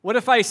What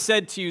if I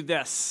said to you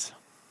this?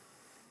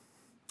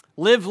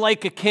 Live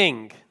like a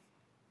king.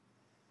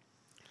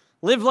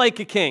 Live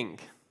like a king.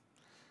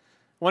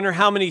 Wonder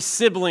how many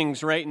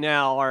siblings right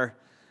now are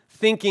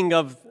thinking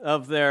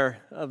of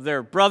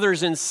their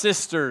brothers and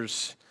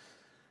sisters,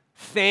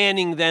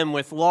 fanning them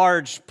with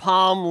large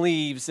palm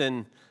leaves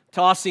and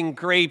tossing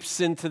grapes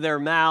into their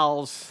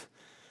mouths.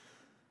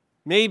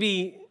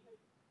 Maybe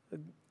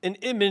an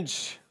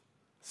image,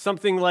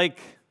 something like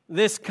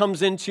this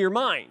comes into your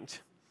mind.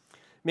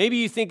 Maybe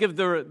you think of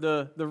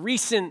the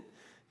recent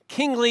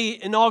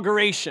kingly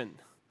inauguration.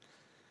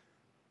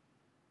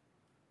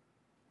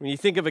 When you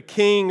think of a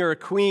king or a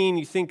queen,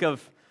 you think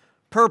of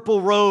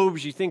purple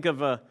robes, you think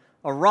of a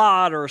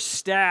rod or a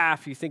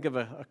staff, you think of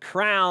a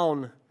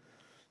crown.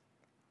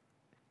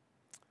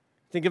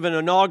 Think of an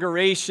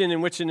inauguration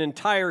in which an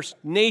entire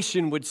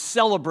nation would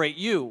celebrate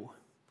you.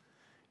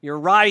 You're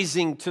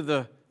rising to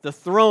the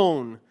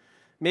throne,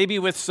 maybe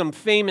with some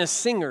famous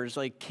singers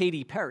like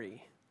Katy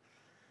Perry.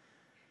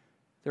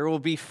 There will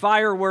be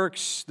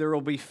fireworks, there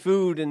will be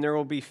food, and there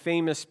will be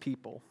famous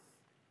people.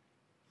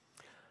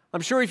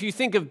 I'm sure if you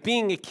think of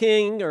being a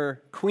king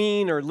or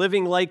queen or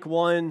living like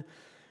one,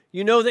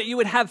 you know that you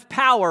would have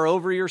power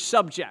over your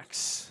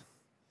subjects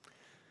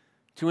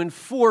to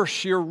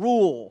enforce your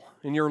rule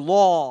and your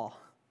law.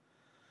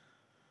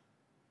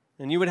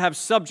 And you would have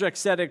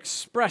subjects that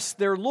express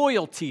their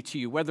loyalty to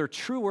you, whether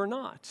true or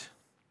not.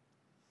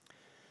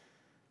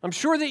 I'm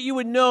sure that you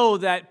would know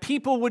that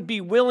people would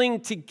be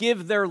willing to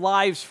give their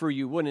lives for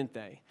you, wouldn't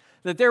they?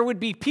 That there would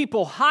be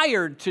people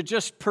hired to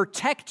just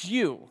protect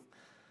you,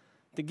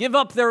 to give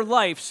up their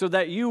life so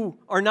that you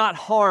are not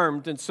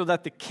harmed and so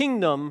that the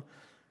kingdom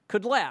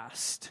could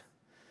last.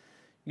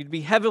 You'd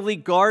be heavily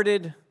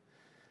guarded,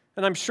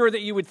 and I'm sure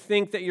that you would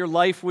think that your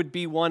life would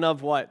be one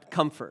of what?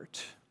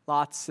 Comfort.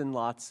 Lots and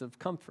lots of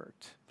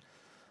comfort.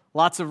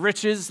 Lots of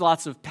riches,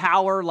 lots of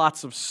power,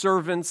 lots of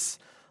servants,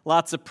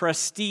 lots of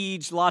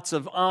prestige, lots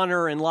of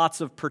honor, and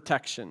lots of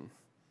protection.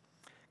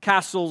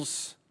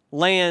 Castles,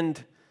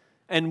 land,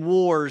 and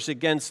wars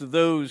against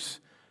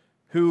those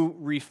who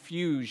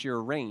refuse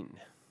your reign.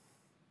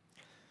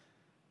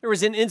 There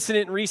was an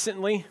incident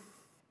recently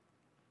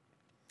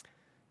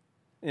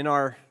in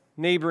our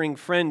neighboring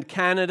friend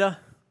Canada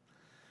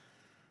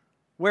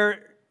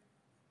where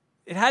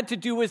it had to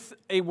do with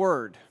a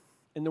word,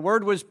 and the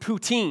word was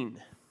poutine.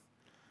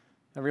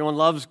 Everyone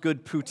loves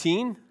good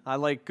poutine. I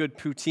like good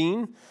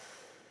poutine.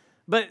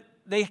 But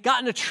they got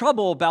into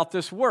trouble about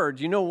this word.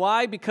 You know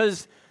why?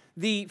 Because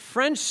the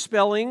French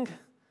spelling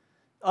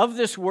of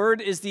this word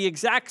is the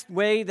exact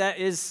way that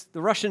is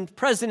the Russian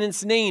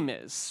president's name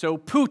is. So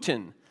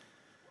Putin.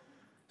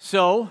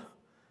 So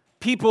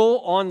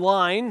people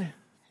online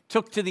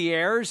took to the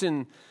airs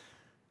and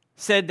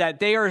said that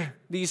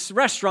these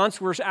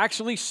restaurants were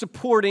actually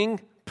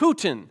supporting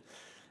Putin.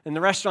 And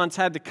the restaurants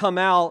had to come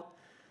out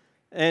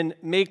and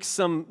make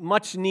some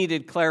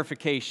much-needed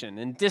clarification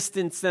and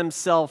distance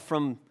themselves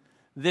from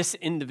this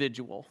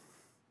individual.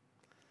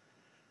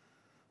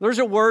 There's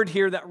a word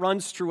here that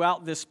runs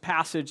throughout this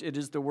passage. It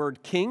is the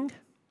word king.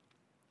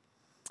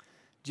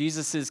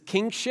 Jesus'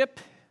 kingship,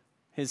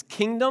 his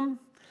kingdom,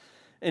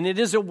 and it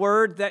is a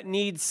word that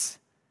needs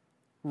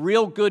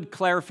real good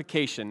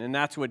clarification, and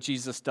that's what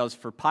Jesus does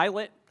for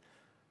Pilate,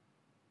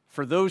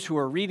 for those who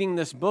are reading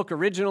this book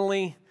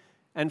originally,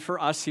 and for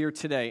us here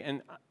today.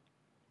 And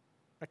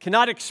I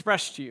cannot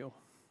express to you,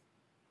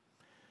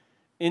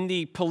 in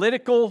the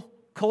political,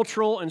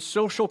 cultural, and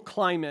social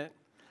climate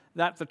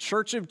that the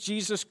Church of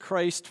Jesus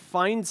Christ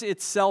finds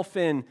itself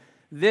in,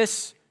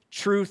 this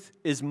truth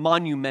is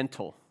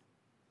monumental.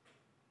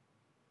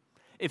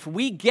 If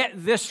we get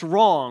this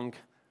wrong,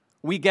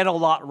 we get a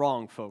lot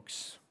wrong,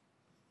 folks.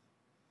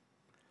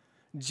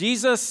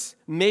 Jesus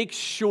makes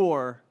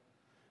sure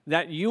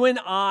that you and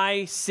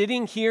I,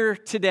 sitting here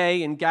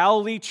today in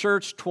Galilee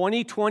Church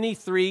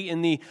 2023,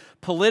 in the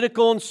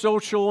political and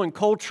social and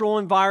cultural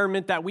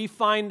environment that we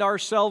find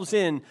ourselves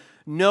in,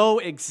 know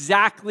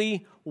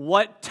exactly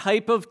what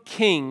type of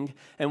king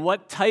and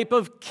what type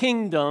of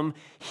kingdom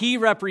he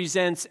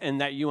represents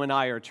and that you and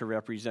I are to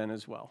represent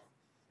as well.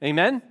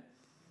 Amen?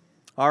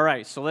 All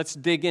right, so let's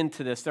dig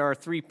into this. There are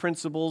three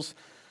principles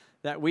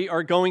that we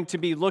are going to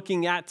be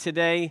looking at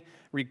today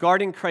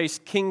regarding Christ's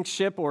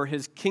kingship or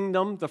his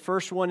kingdom. The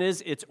first one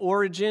is its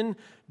origin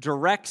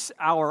directs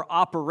our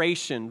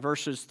operation,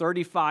 verses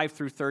 35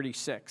 through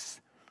 36.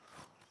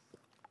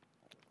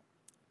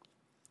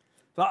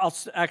 So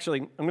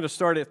I'm going to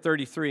start at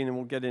 33, and then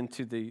we'll get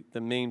into the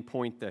main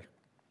point there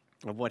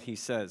of what he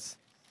says.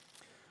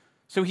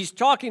 So he's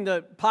talking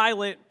to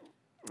Pilate,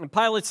 and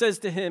Pilate says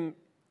to him,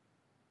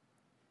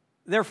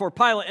 therefore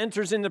Pilate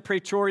enters in the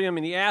praetorium,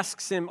 and he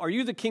asks him, "Are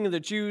you the king of the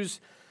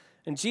Jews?"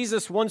 And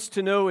Jesus wants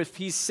to know if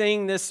he's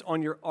saying this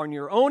on your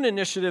own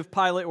initiative,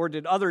 Pilate, or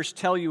did others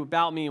tell you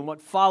about me? And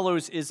what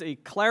follows is a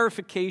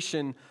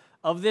clarification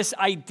of this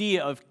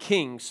idea of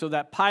king, so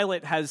that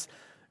Pilate has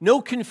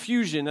no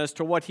confusion as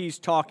to what he's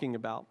talking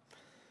about.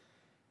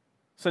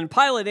 So when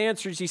Pilate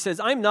answers, he says,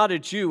 "I'm not a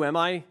Jew, am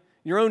I?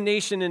 Your own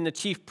nation and the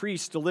chief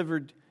priests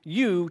delivered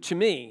you to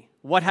me.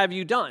 what have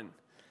you done?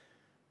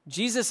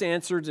 Jesus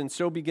answered, and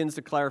so begins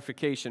the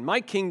clarification.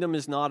 My kingdom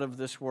is not of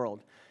this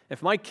world.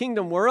 If my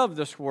kingdom were of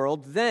this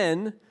world,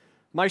 then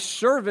my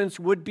servants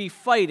would be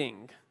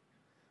fighting,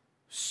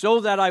 so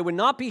that I would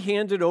not be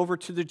handed over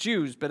to the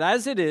Jews. But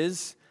as it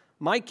is,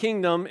 my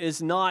kingdom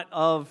is not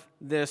of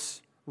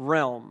this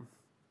realm.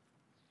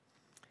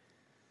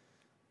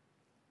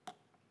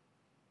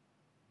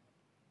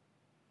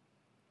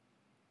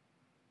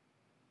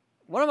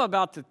 What I'm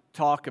about to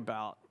talk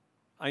about,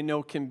 I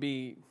know can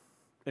be,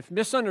 if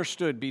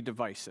misunderstood, be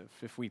divisive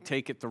if we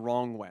take it the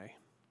wrong way.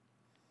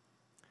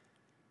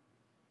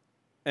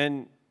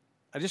 And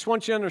I just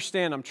want you to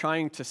understand, I'm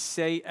trying to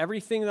say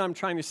everything that I'm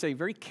trying to say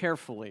very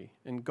carefully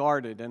and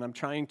guarded, and I'm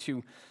trying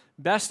to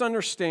best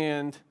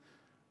understand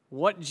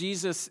what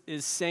Jesus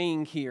is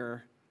saying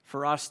here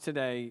for us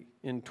today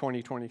in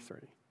 2023.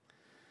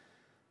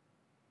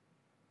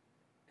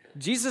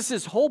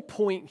 Jesus' whole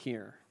point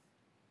here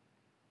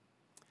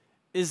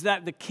is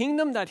that the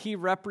kingdom that he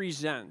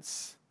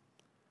represents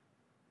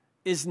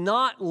is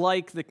not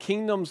like the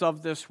kingdoms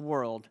of this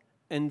world,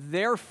 and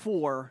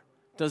therefore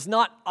does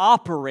not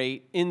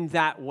operate in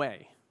that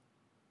way.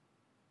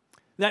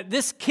 That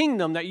this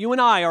kingdom that you and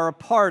I are a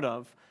part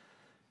of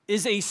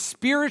is a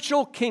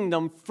spiritual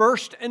kingdom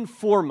first and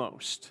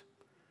foremost.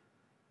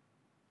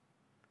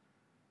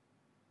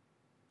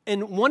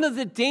 And one of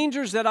the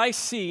dangers that I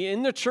see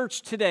in the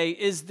church today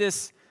is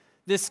this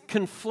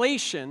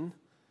conflation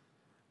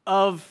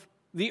of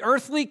the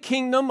earthly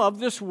kingdom of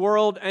this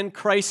world and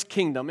Christ's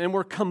kingdom. And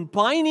we're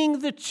combining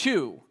the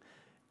two,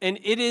 and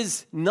it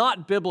is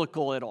not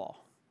biblical at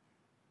all.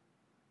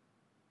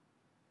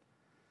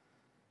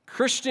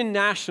 Christian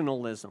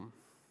nationalism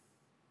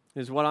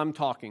is what I'm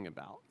talking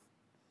about.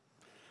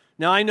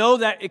 Now, I know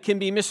that it can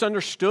be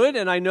misunderstood,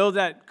 and I know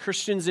that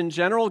Christians in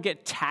general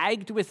get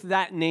tagged with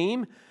that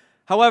name.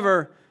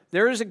 However,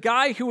 there is a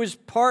guy who is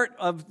part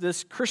of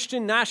this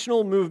Christian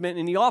national movement,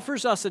 and he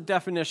offers us a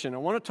definition. I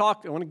want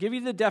to give you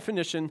the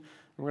definition.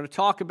 We're going to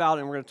talk about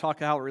it, and we're going to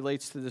talk how it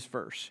relates to this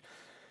verse.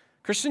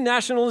 Christian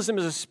nationalism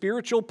is a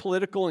spiritual,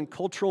 political, and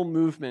cultural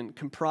movement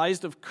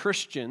comprised of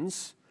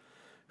Christians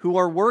who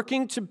are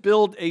working to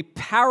build a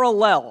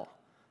parallel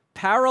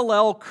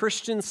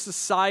Christian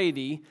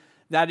society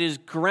that is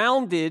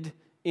grounded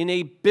in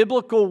a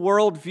biblical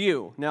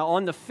worldview. Now,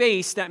 on the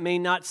face, that may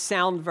not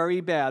sound very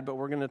bad, but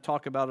we're going to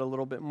talk about it a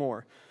little bit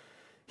more.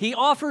 He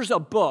offers a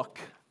book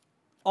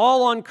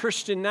all on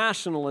Christian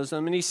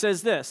nationalism, and he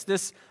says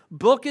this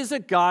book is a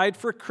guide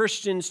for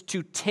Christians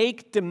to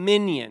take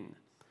dominion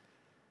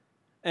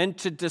and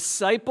to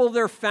disciple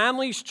their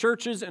families,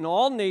 churches, and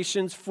all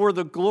nations for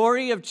the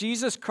glory of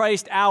Jesus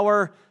Christ,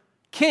 our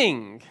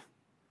King.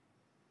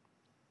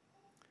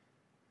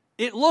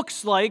 It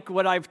looks like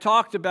what I've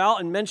talked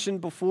about and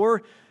mentioned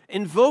before,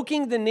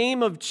 invoking the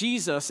name of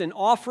Jesus and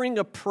offering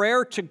a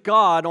prayer to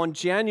God on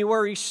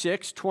January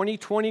 6,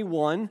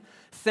 2021,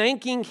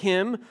 thanking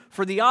Him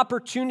for the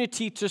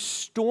opportunity to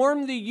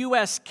storm the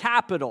U.S.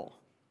 Capitol,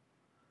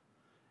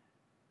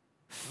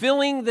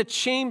 filling the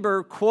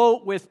chamber,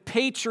 quote, with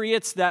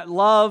patriots that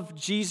love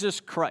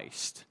Jesus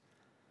Christ.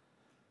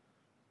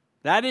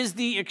 That is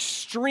the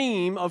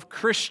extreme of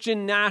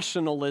Christian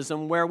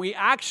nationalism, where we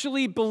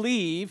actually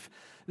believe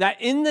that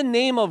in the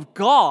name of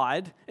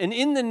God and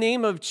in the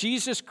name of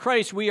Jesus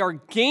Christ, we are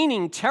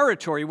gaining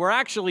territory. We're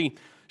actually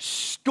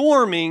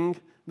storming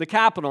the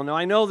Capitol. Now,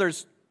 I know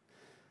there's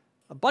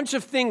a bunch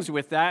of things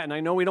with that, and I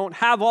know we don't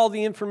have all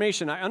the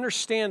information. I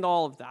understand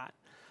all of that.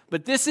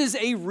 But this is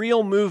a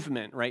real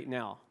movement right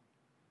now.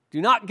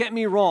 Do not get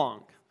me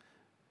wrong.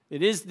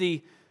 It is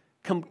the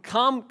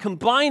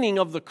combining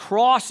of the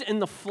cross and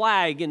the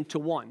flag into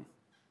one.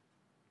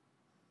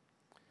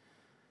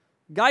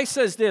 Guy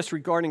says this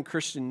regarding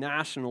Christian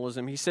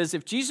nationalism. He says,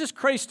 if Jesus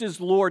Christ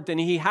is Lord, then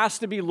he has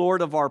to be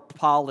Lord of our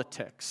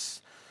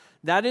politics.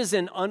 That is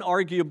an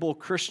unarguable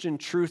Christian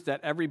truth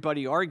that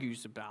everybody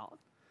argues about.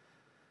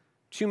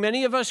 Too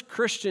many of us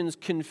Christians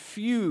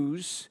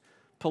confuse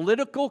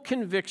political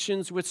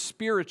convictions with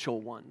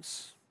spiritual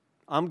ones.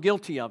 I'm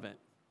guilty of it.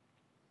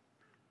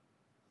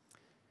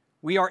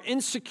 We are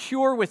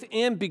insecure with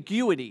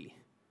ambiguity.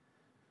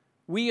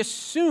 We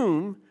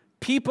assume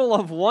people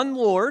of one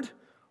Lord,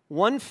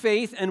 one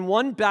faith, and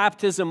one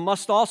baptism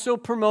must also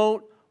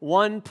promote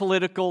one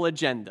political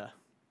agenda.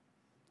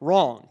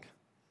 Wrong.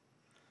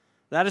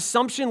 That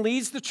assumption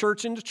leads the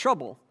church into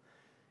trouble.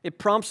 It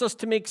prompts us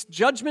to make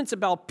judgments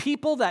about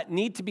people that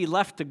need to be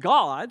left to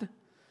God.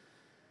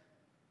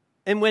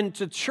 And when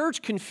the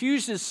church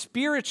confuses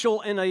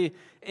spiritual and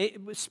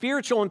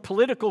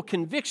political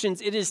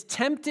convictions, it is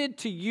tempted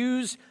to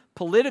use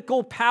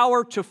political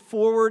power to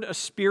forward a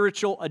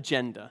spiritual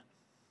agenda.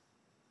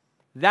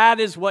 That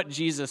is what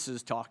Jesus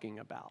is talking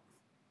about.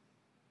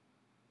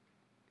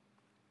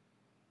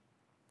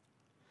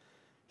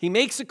 He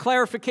makes a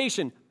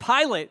clarification.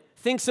 Pilate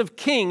thinks of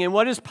king, and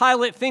what is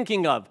Pilate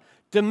thinking of?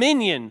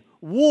 Dominion,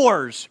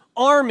 wars,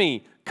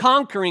 army,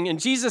 conquering, and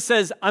Jesus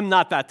says, I'm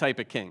not that type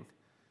of king.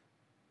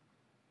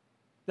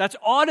 That's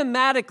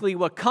automatically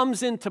what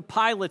comes into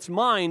Pilate's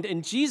mind,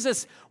 and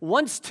Jesus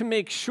wants to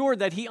make sure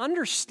that he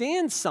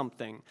understands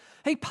something.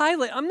 Hey,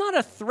 Pilate, I'm not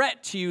a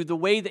threat to you the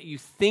way that you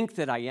think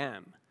that I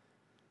am.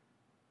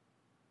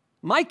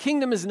 My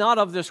kingdom is not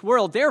of this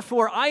world.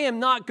 Therefore, I am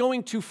not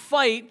going to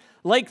fight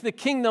like the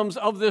kingdoms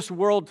of this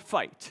world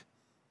fight.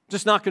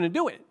 Just not going to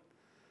do it.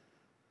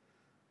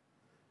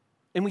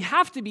 And we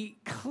have to be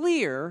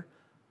clear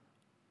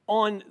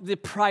on the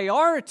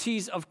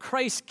priorities of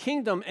Christ's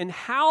kingdom and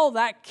how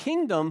that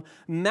kingdom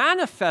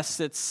manifests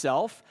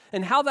itself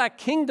and how that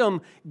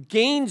kingdom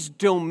gains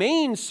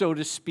domain, so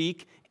to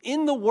speak,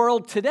 in the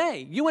world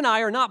today. You and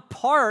I are not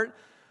part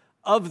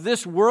of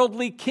this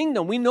worldly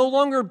kingdom. We no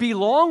longer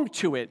belong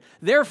to it.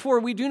 Therefore,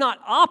 we do not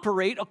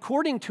operate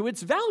according to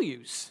its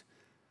values.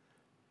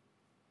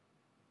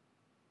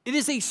 It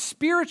is a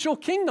spiritual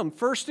kingdom,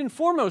 first and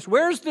foremost.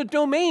 Where's the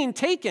domain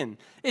taken?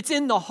 It's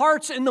in the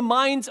hearts and the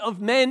minds of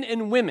men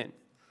and women.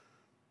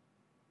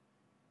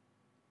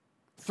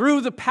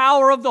 Through the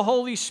power of the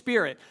Holy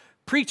Spirit,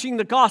 preaching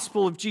the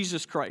gospel of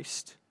Jesus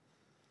Christ.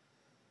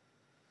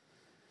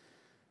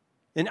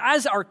 And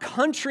as our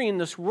country and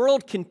this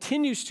world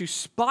continues to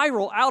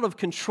spiral out of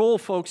control,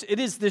 folks, it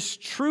is this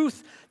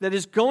truth that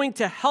is going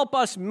to help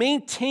us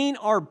maintain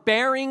our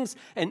bearings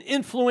and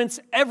influence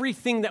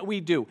everything that we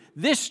do.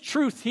 This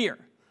truth here.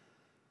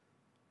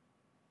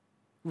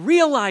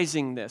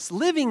 Realizing this,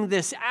 living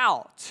this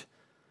out,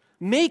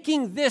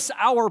 making this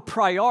our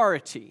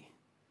priority.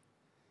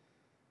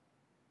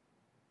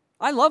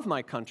 I love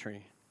my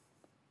country.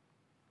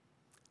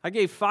 I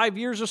gave 5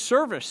 years of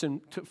service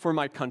for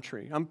my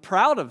country. I'm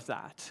proud of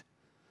that.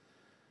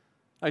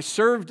 I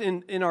served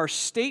in our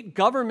state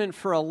government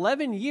for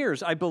 11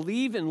 years. I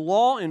believe in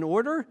law and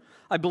order.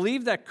 I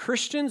believe that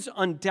Christians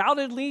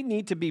undoubtedly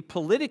need to be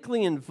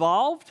politically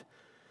involved.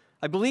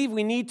 I believe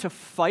we need to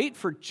fight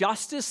for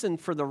justice and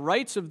for the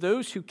rights of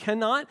those who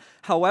cannot.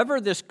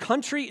 However, this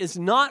country is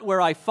not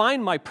where I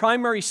find my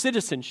primary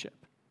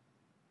citizenship.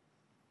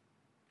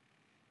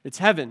 It's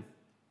heaven.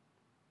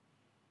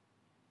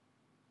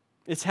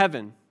 It's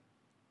heaven.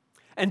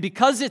 And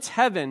because it's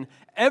heaven,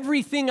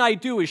 everything I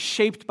do is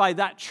shaped by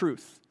that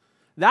truth.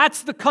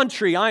 That's the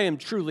country I am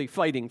truly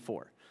fighting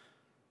for.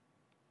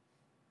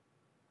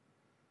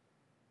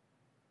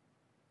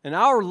 And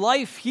our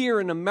life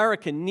here in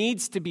America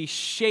needs to be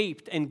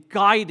shaped and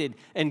guided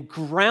and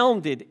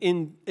grounded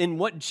in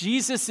what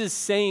Jesus is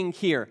saying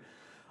here.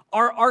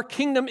 Our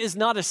kingdom is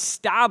not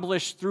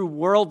established through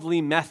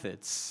worldly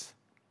methods.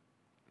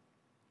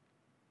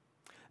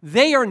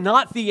 They are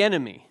not the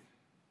enemy.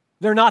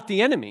 They're not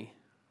the enemy.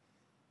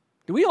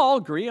 Do we all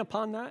agree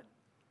upon that?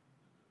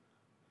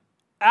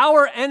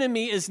 Our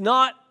enemy is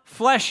not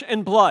flesh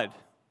and blood.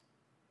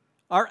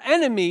 Our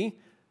enemy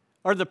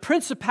are the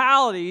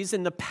principalities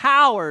and the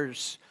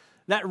powers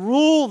that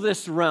rule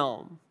this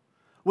realm,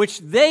 which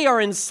they are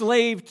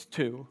enslaved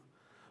to.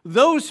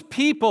 Those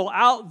people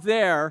out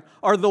there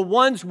are the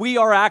ones we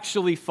are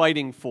actually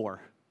fighting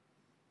for.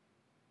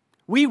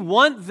 We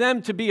want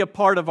them to be a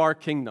part of our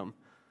kingdom.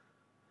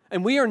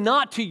 And we are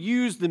not to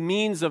use the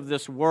means of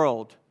this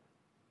world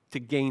to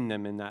gain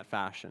them in that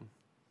fashion.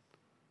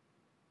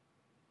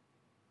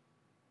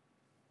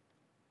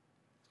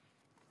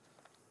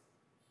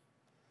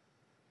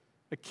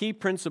 A key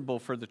principle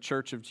for the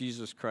Church of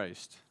Jesus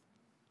Christ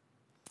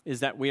is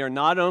that we are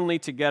not only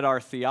to get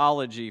our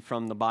theology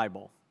from the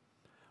Bible,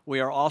 we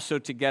are also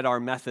to get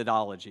our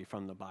methodology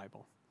from the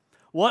Bible.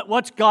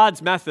 What's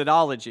God's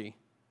methodology?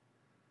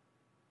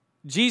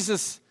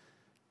 Jesus,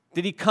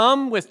 did he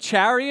come with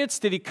chariots?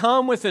 Did he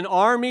come with an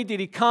army?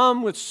 Did he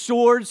come with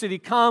swords? Did he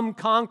come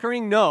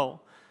conquering? No.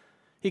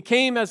 He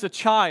came as a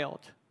child,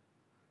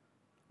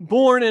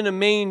 born in a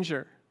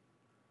manger.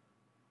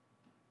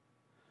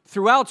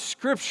 Throughout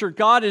Scripture,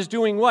 God is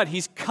doing what?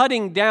 He's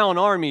cutting down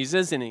armies,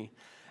 isn't he?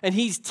 And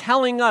he's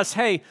telling us,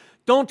 hey,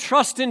 don't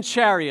trust in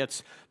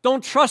chariots.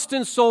 Don't trust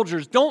in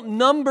soldiers. Don't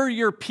number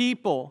your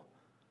people.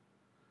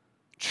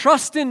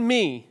 Trust in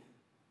me.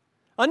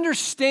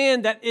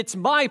 Understand that it's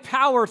my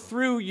power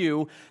through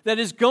you that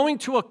is going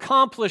to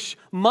accomplish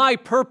my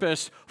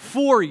purpose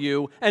for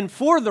you and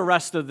for the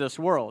rest of this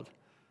world.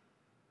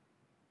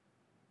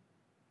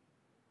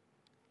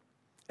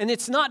 And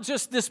it's not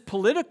just this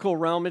political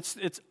realm, it's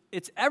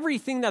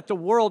everything that the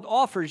world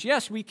offers.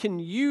 Yes, we can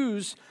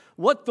use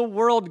what the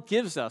world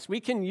gives us.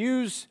 We can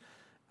use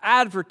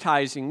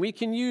advertising, we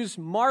can use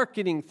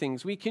marketing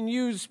things, we can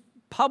use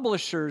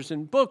publishers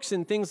and books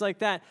and things like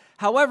that.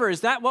 However,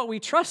 is that what we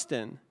trust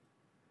in?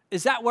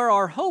 Is that where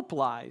our hope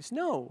lies?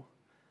 No.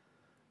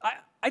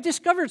 I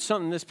discovered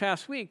something this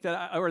past week,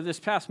 this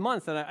past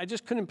month, that I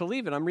just couldn't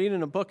believe it. I'm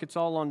reading a book. It's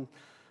all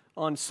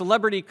on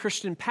celebrity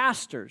Christian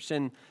pastors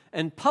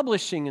and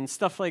publishing and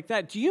stuff like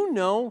that. Do you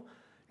know,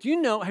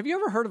 have you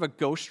ever heard of a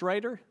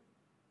ghostwriter?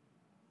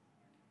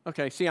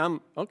 Okay,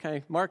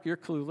 okay, Mark, you're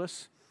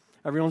clueless.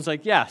 Everyone's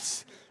like,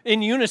 yes,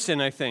 in unison,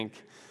 I think.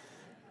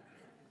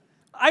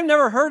 I've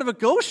never heard of a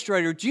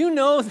ghostwriter. Do you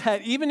know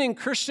that even in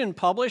Christian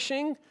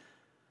publishing,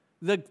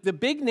 the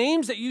big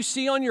names that you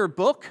see on your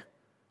book,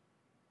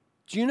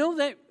 do you know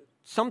that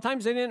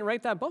sometimes they didn't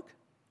write that book?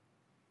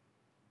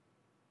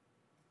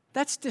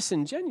 That's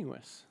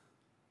disingenuous.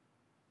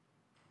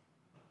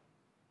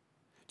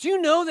 Do you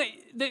know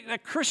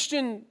that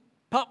Christian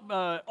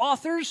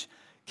authors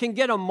can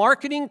get a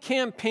marketing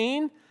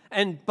campaign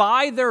and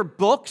buy their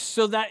books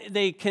so that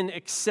they can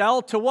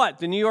excel to what?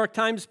 The New York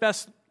Times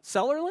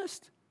bestseller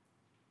list?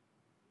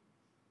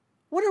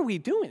 What are we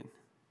doing?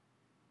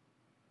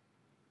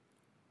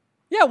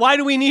 Yeah, why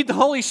do we need the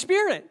Holy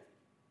Spirit?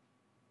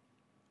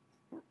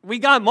 We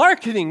got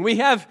marketing, we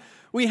have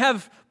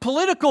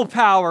political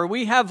power,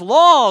 we have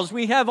laws,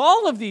 we have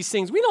all of these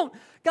things.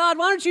 God,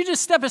 why don't you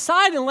just step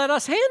aside and let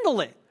us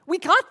handle it? We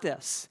got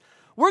this.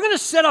 We're going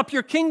to set up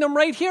your kingdom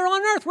right here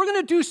on earth. We're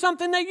going to do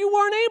something that you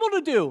weren't able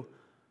to do.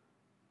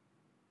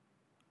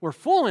 We're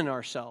fooling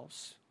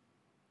ourselves.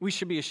 We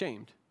should be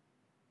ashamed.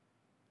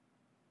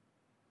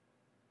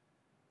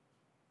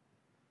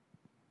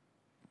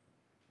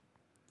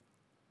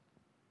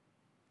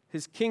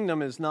 His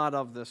kingdom is not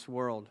of this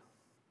world.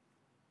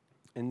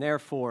 And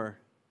therefore,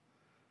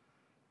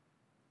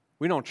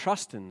 we don't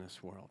trust in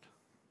this world.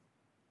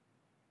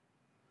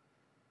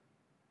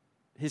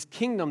 His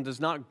kingdom does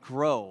not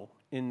grow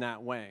in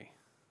that way.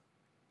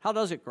 How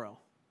does it grow?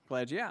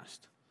 Glad you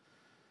asked.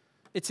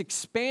 Its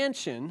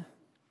expansion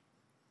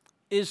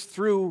is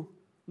through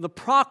the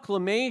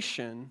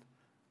proclamation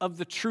of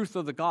the truth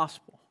of the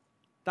gospel.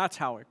 That's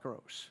how it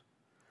grows.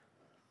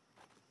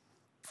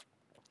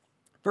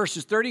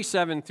 Verses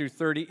 37 through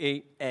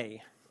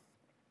 38a.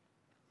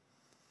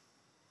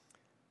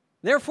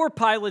 Therefore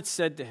Pilate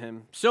said to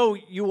him, "So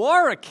you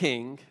are a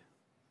king?"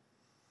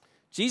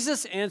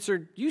 Jesus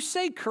answered, "You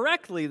say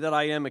correctly that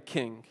I am a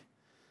king.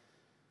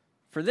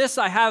 For this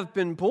I have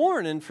been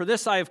born, and for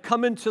this I have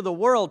come into the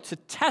world, to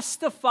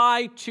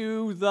testify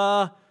to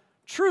the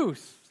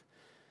truth.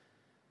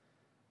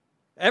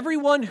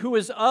 Everyone who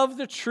is of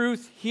the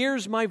truth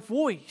hears my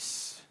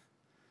voice."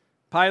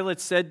 Pilate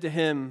said to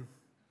him,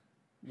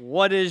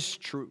 "What is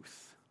truth?"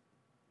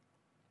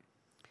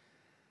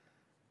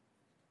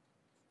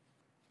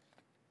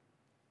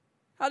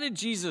 How did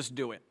Jesus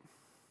do it?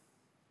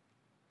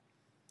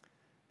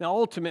 Now,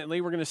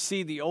 ultimately, we're going to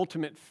see the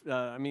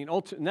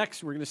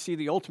next we're going to see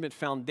the ultimate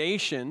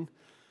foundation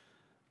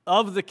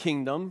of the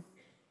kingdom,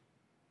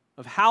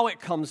 of how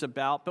it comes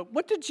about. But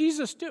what did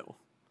Jesus do?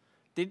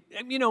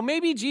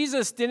 Maybe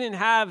Jesus didn't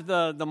have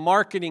the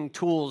marketing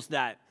tools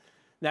that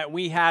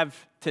we have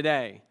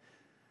today.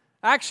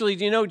 Actually,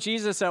 do you know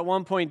Jesus at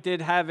one point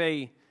did have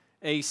a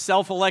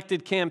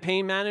self-elected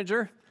campaign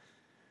manager?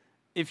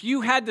 If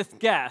you had to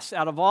guess,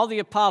 out of all the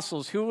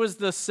apostles, who was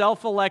the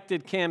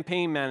self-elected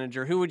campaign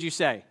manager, who would you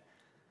say?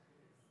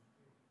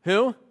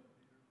 Who?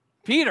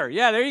 Peter.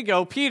 Yeah, there you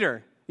go,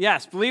 Peter.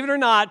 Yes, believe it or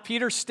not,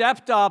 Peter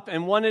stepped up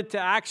and wanted to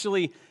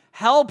actually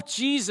help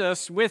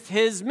Jesus with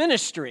his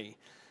ministry.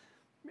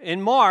 In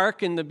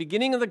Mark, in the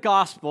beginning of the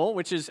gospel,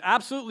 which is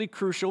absolutely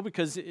crucial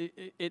because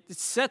it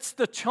sets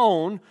the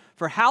tone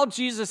for how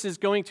Jesus is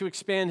going to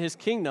expand his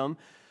kingdom,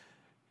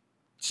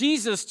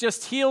 Jesus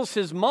just heals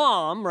his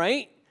mom,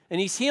 right? And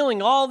he's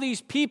healing all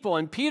these people,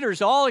 and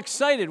Peter's all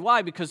excited.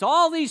 Why? Because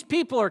all these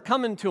people are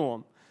coming to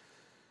him.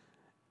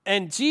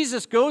 And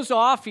Jesus goes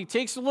off, he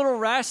takes a little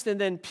rest,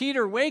 and then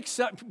Peter wakes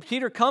up.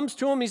 Peter comes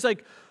to him, he's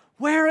like,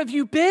 "Where have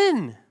you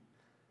been?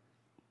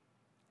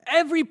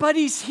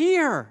 Everybody's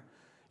here.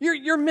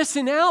 You're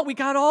missing out. We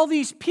got all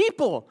these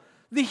people.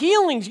 The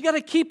healings, you got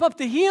to keep up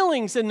the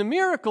healings and the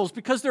miracles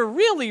because they're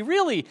really,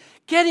 really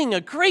getting a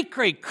great,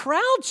 great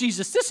crowd,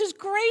 Jesus. This is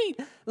great.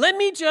 Let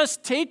me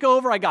just take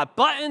over. I got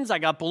buttons, I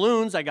got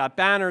balloons, I got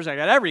banners, I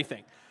got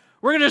everything.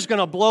 We're just going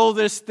to blow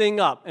this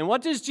thing up." And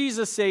what does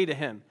Jesus say to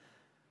him?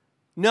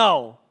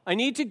 "No, I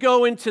need to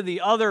go into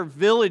the other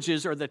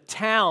villages or the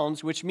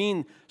towns, which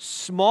mean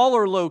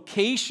smaller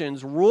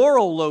locations,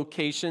 rural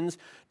locations,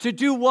 to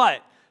do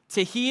what?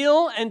 To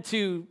heal and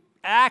to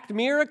act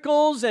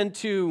miracles and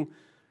to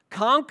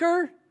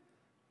conquer?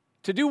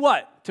 To do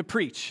what? To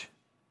preach.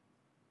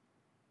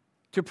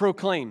 To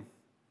proclaim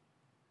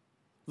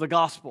the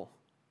gospel.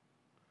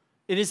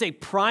 It is a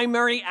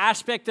primary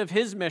aspect of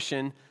his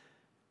mission,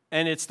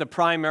 and it's the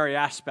primary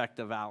aspect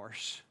of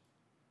ours.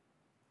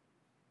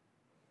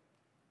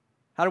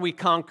 How do we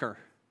conquer?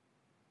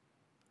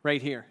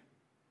 Right here.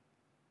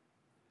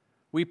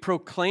 We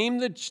proclaim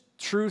the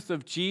truth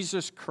of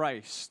Jesus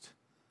Christ.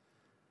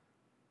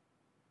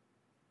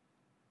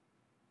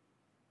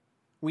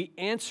 We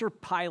answer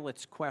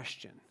Pilate's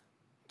question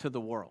to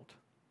the world.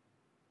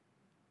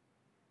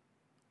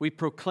 We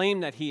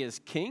proclaim that he is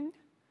king.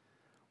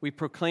 We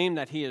proclaim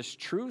that he is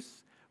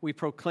truth. We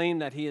proclaim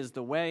that he is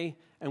the way.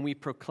 And we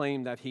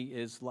proclaim that he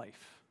is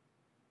life.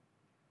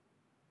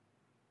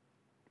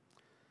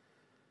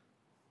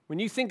 When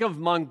you think of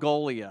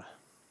Mongolia,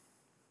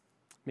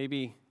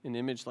 maybe an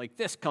image like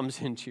this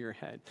comes into your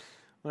head.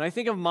 When I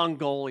think of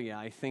Mongolia,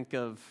 I think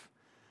of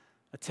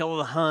Attila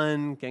the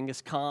Hun,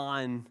 Genghis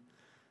Khan.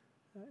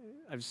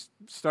 I've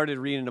started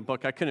reading a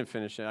book. I couldn't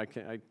finish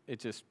it. It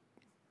just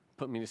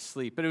put me to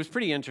sleep. But it was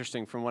pretty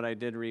interesting from what I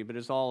did read. But it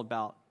was all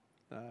about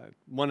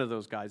one of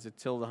those guys,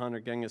 Attila the Hun or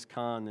Genghis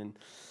Khan. And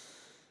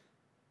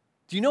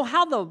Do you know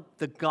how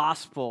the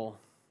gospel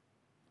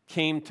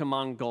came to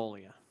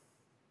Mongolia?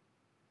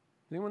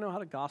 Anyone know how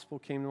the gospel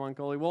came to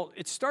Mongolia? Well,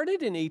 it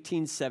started in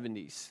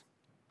 1870s.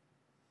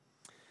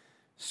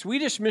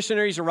 Swedish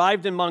missionaries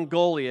arrived in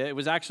Mongolia. It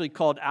was actually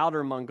called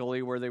Outer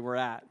Mongolia where they were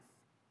at.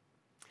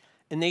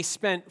 And they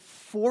spent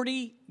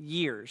 40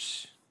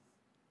 years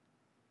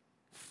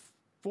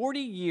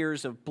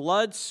of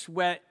blood,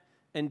 sweat,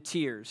 and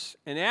tears.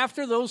 And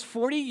after those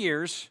 40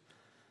 years,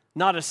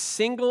 not a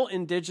single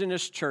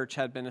indigenous church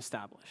had been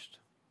established.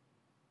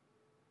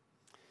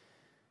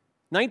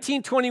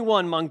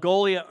 1921,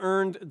 Mongolia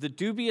earned the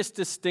dubious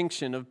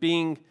distinction of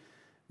being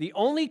the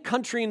only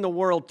country in the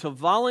world to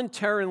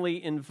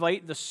voluntarily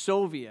invite the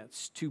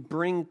Soviets to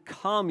bring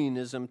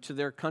communism to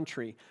their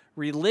country.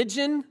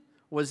 Religion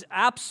was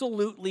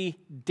absolutely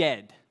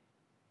dead.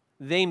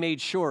 They made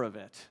sure of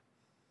it.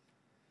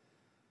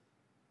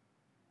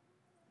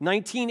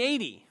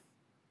 1980,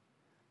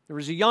 there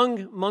was a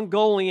young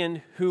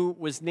Mongolian who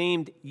was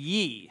named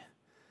Yi,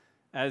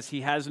 as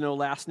he has no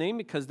last name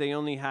because they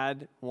only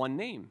had one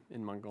name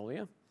in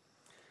Mongolia.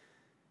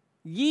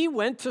 Yi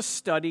went to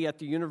study at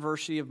the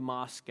University of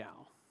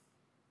Moscow.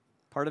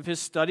 Part of his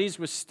studies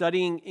was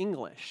studying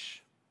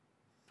English.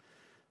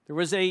 There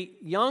was a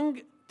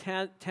young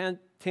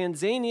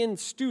Tanzanian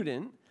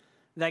student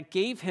that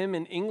gave him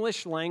an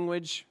English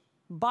language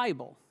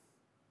Bible.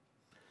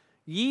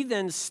 Yi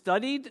then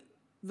studied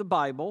the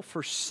Bible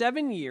for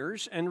 7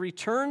 years and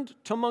returned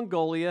to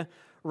Mongolia,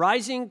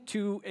 rising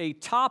to a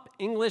top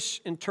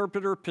English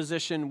interpreter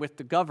position with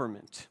the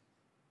government.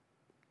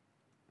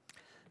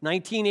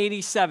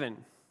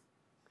 1987,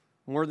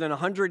 more than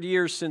 100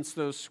 years since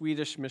those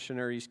Swedish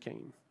missionaries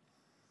came.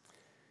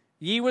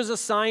 Yi was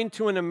assigned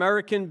to an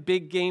American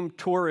big game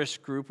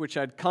tourist group which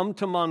had come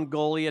to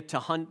Mongolia to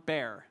hunt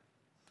bear.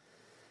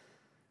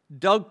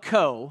 Doug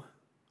Coe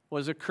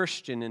was a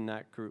Christian in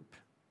that group.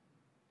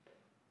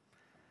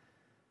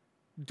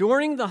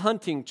 During the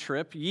hunting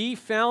trip, Yi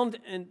found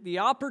the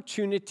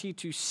opportunity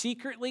to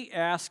secretly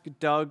ask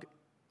Doug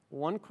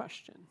one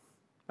question.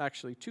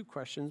 Actually, two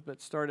questions,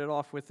 but started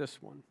off with this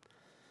one.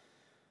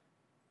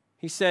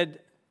 He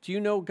said, "Do you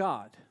know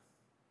God?"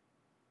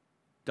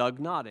 Doug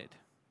nodded.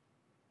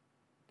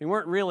 They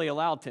weren't really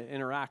allowed to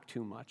interact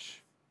too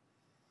much.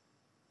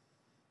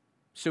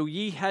 So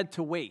Yi had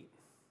to wait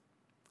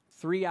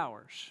 3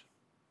 hours.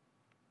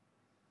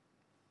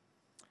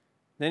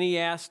 Then he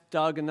asked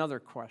Doug another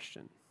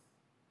question.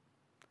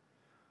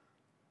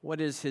 "What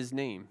is his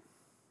name?"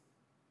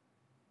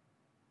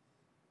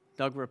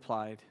 Doug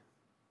replied,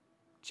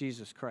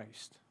 "Jesus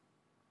Christ."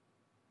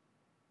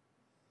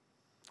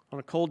 On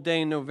a cold day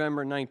in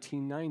November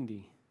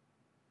 1990,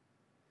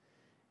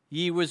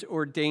 Yi was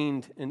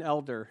ordained an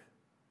elder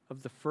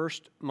of the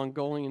first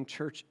Mongolian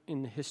church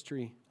in the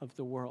history of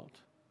the world.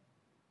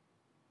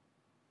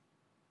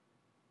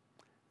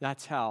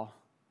 That's how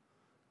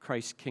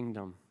Christ's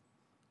kingdom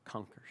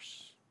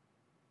conquers.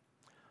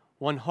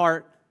 One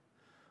heart,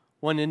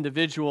 one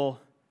individual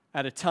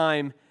at a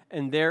time,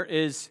 and there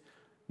is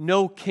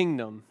no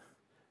kingdom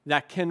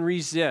that can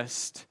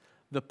resist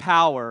the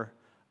power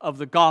of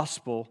the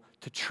gospel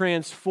to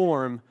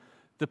transform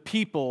the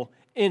people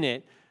in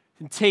it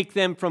and take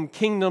them from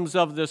kingdoms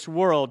of this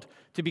world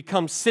to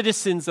become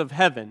citizens of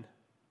heaven.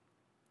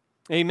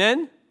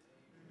 Amen?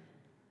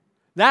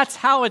 That's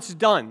how it's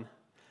done.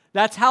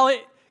 That's how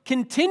it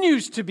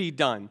continues to be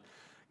done.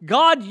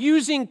 God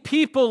using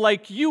people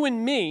like you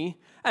and me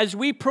as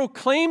we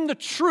proclaim the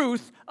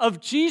truth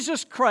of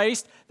Jesus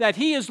Christ, that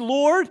He is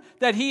Lord,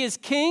 that He is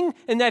King,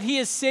 and that He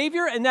is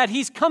Savior, and that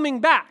He's coming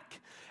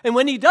back. And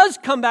when He does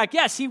come back,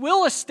 yes, He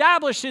will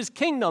establish His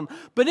kingdom.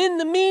 But in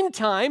the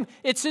meantime,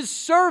 it's His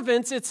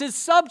servants, it's His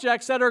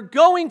subjects that are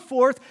going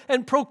forth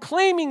and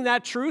proclaiming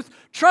that truth,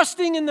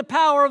 trusting in the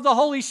power of the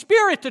Holy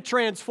Spirit to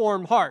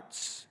transform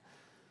hearts.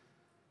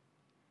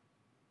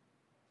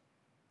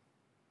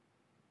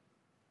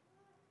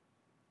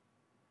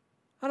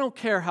 I don't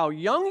care how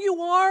young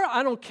you are.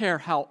 I don't care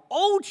how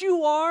old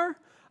you are.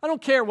 I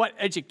don't care what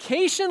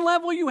education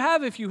level you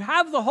have. If you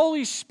have the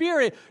Holy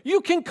Spirit,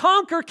 you can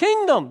conquer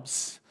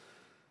kingdoms.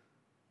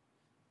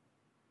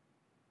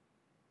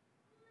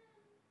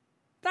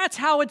 That's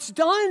how it's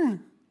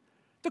done.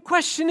 The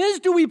question is,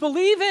 do we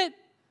believe it?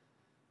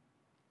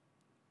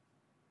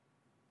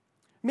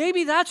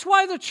 Maybe that's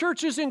why the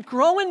church isn't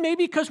growing.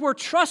 Maybe because we're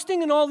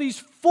trusting in all these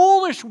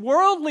foolish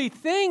worldly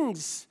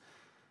things.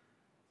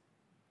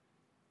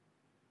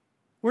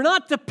 We're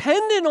not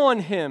dependent on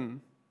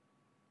Him.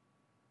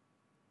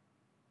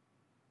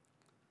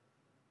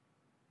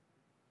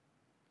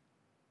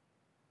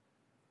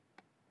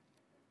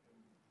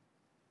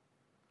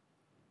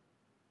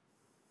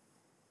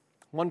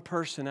 One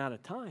person at a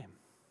time.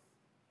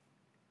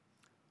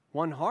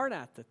 One heart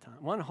at a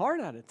time. One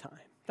heart at a time.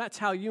 That's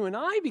how you and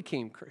I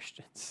became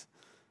Christians.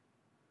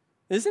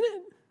 Isn't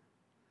it?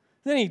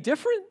 Is it any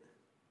different?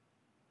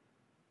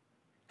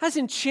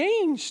 Hasn't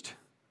changed.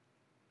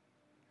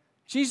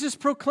 Jesus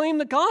proclaimed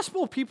the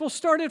gospel. People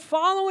started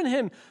following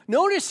him.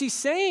 Notice he's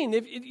saying,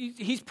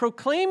 he's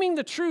proclaiming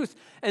the truth.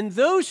 And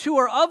those who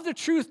are of the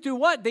truth do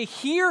what? They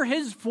hear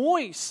his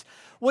voice.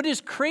 What is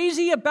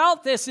crazy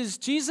about this is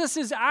Jesus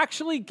is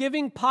actually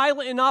giving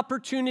Pilate an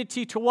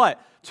opportunity to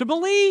what? To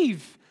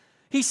believe.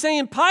 He's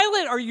saying,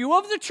 Pilate, are you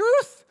of the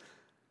truth?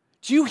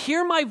 Do you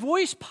hear my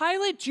voice,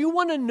 Pilate? Do you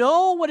want to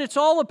know what it's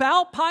all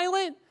about,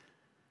 Pilate?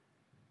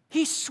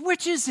 He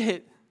switches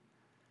it.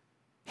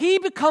 He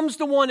becomes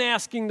the one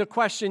asking the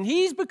question.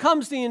 He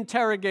becomes the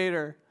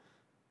interrogator.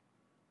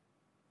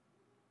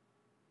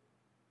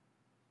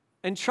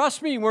 And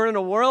trust me, we're in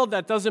a world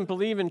that doesn't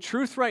believe in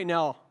truth right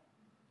now.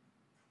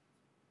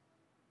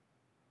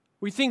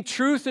 We think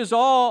truth is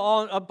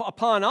all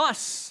upon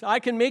us. I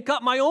can make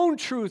up my own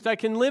truth. I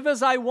can live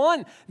as I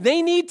want.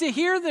 They need to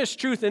hear this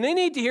truth, and they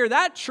need to hear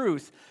that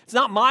truth. It's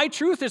not my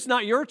truth. It's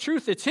not your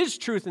truth. It's his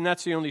truth, and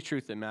that's the only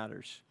truth that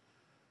matters.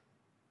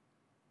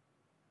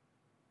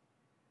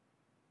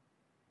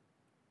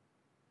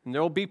 And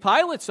there will be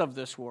pilots of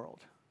this world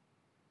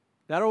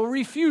that will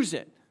refuse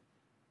it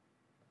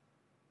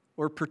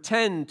or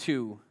pretend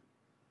to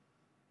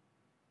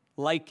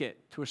like it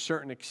to a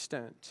certain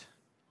extent.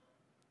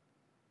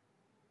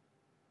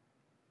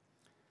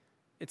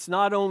 It's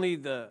not only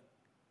the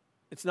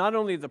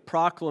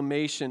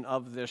proclamation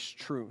of this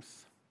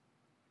truth,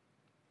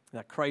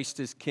 that Christ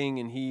is King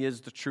and he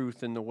is the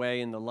truth and the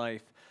way and the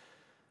life,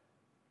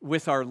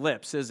 with our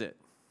lips, is it?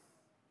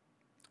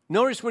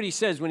 Notice what he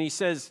says when he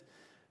says,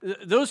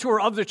 those who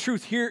are of the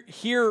truth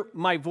hear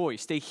my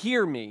voice. They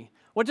hear me.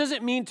 What does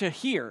it mean to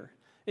hear?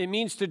 It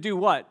means to do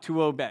what?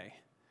 To obey.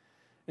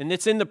 And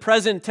it's in the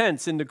present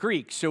tense in the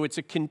Greek, so it's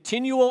a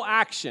continual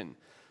action.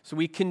 So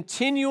we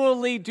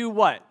continually do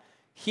what?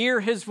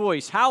 Hear his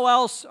voice. How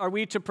else are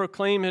we to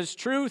proclaim his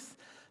truth?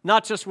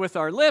 Not just with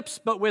our lips,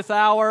 but with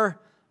our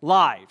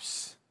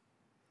lives.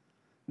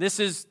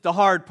 This is the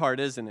hard part,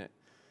 isn't it?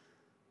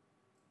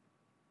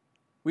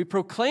 We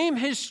proclaim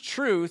his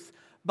truth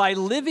by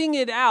living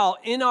it out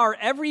in our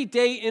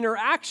everyday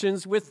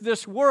interactions with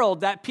this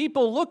world, that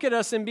people look at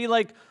us and be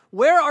like,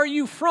 where are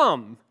you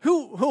from?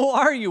 Who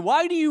are you?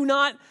 Why do you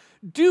not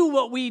do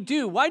what we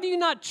do? Why do you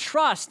not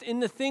trust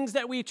in the things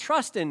that we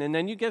trust in? And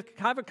then you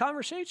have a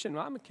conversation.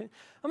 Well,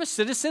 I'm a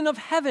citizen of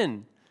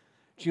heaven.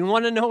 Do you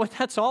want to know what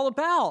that's all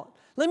about?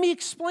 Let me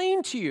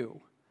explain to you.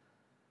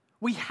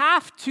 We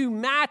have to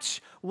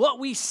match what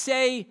we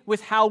say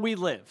with how we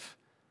live.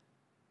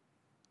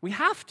 We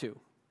have to.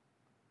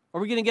 Are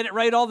we going to get it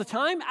right all the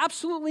time?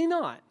 Absolutely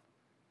not.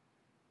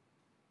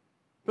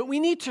 But we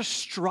need to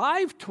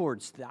strive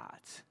towards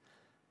that.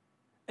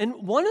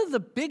 And one of the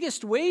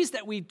biggest ways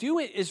that we do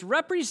it is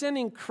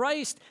representing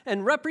Christ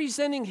and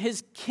representing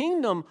his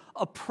kingdom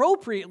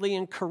appropriately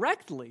and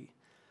correctly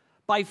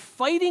by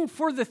fighting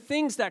for the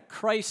things that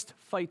Christ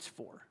fights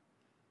for.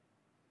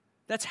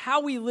 That's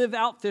how we live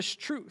out this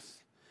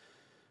truth.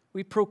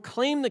 We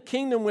proclaim the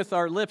kingdom with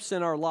our lips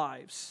and our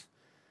lives.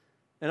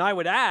 And I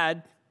would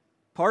add,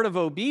 part of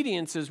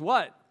obedience is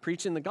what?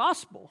 Preaching the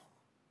gospel.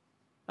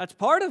 That's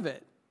part of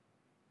it.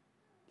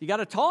 You got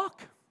to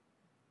talk.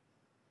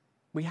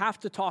 We have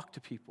to talk to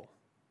people.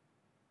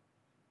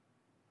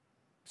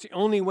 It's the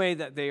only way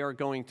that they are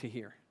going to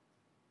hear.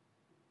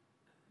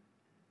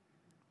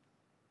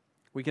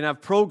 We can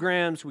have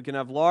programs, we can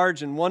have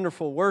large and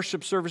wonderful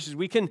worship services.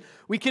 We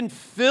can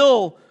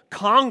fill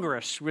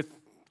Congress with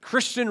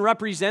Christian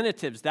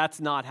representatives. That's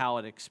not how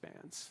it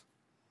expands.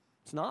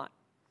 It's not.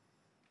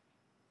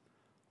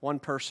 One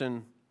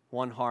person,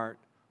 one heart,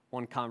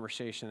 one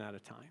conversation at a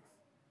time.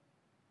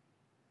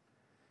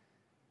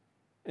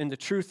 And the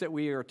truth that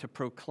we are to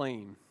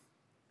proclaim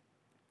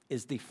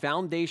is the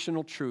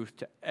foundational truth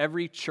to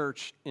every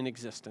church in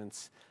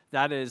existence.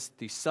 That is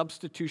the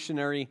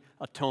substitutionary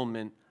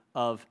atonement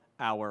of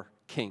our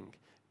King.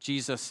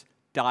 Jesus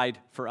died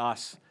for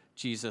us.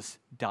 Jesus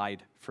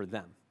died for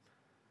them.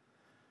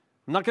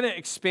 I'm not going to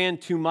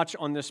expand too much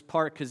on this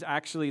part because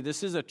actually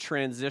this is a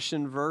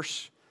transition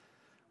verse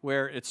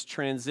where it's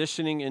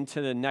transitioning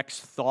into the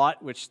next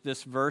thought, which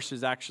this verse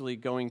is actually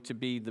going to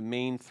be the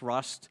main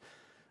thrust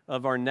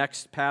of our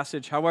next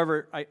passage.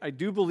 However, I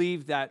do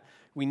believe that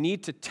we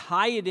need to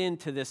tie it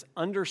into this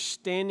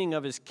understanding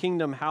of his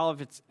kingdom, how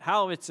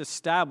it's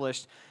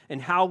established,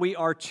 and how we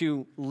are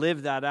to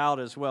live that out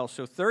as well.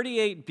 So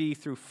 38b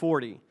through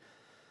 40.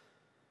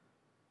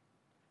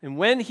 And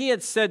when he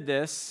had said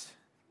this,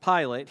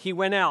 Pilate, he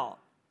went out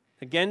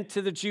again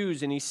to the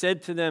Jews, and he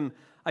said to them,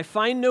 I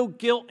find no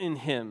guilt in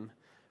him,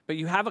 but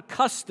you have a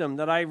custom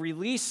that I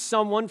release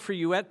someone for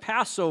you at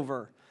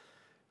Passover.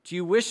 Do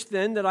you wish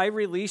then that I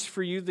release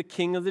for you the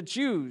King of the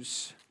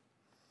Jews?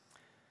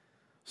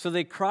 So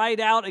they cried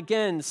out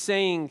again,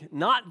 saying,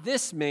 not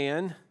this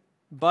man,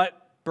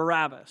 but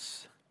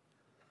Barabbas.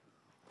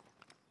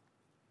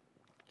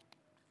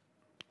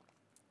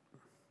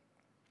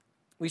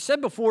 We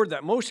said before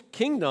that most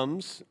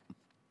kingdoms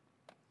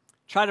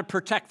try to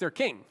protect their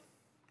king.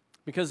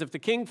 Because if the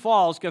king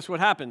falls, guess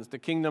what happens? The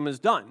kingdom is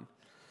done.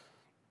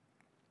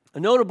 A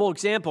notable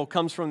example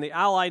comes from the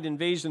Allied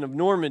invasion of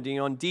Normandy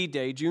on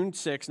D-Day, June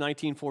 6,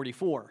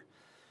 1944.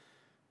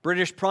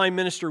 British Prime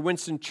Minister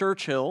Winston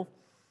Churchill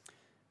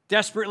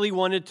desperately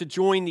wanted to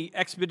join the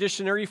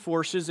expeditionary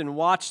forces and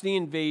watch the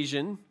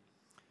invasion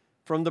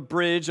from the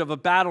bridge of a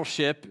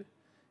battleship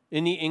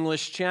in the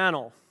English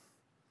Channel.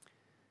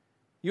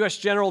 U.S.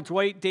 General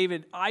Dwight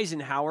David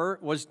Eisenhower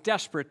was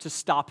desperate to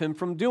stop him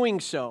from doing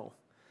so,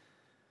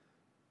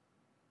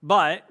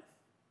 but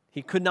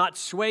he could not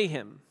sway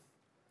him.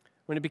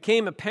 When it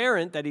became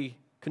apparent that he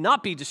could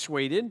not be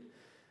dissuaded,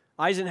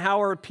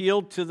 Eisenhower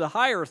appealed to the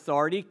higher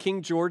authority,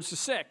 King George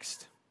VI.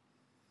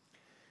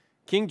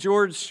 King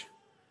George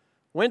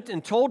went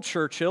and told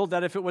Churchill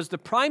that if it was the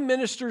prime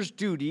minister's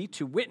duty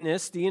to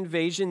witness the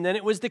invasion, then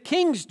it was the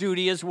king's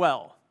duty as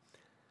well.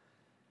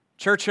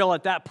 Churchill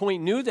at that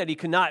point knew that he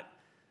could not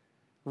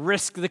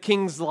risk the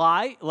king's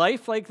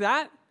life like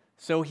that,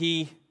 so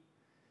he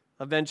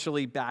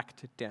eventually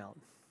backed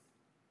down.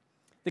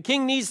 The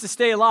king needs to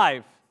stay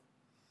alive.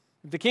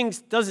 If the king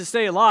doesn't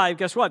stay alive,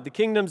 guess what? The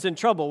kingdom's in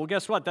trouble. Well,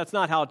 guess what? That's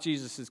not how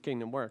Jesus'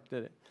 kingdom worked,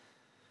 did it?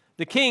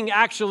 The king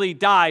actually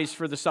dies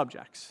for the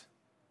subjects.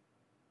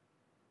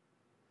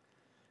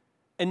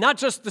 And not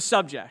just the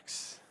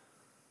subjects,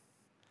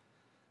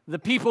 the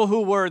people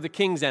who were the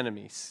king's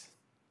enemies.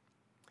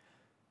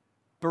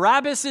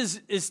 Barabbas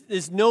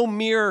is no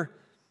mere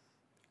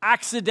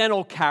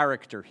accidental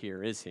character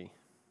here, is he?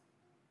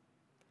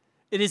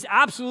 It is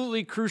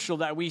absolutely crucial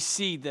that we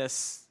see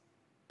this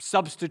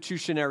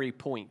substitutionary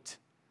point.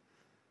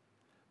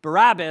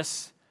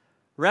 Barabbas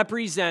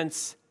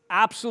represents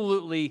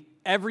absolutely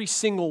every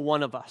single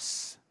one of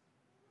us.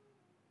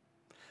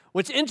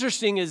 What's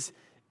interesting is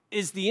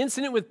the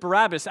incident with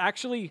Barabbas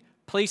actually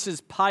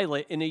places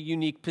Pilate in a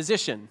unique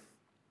position.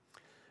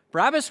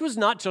 Barabbas was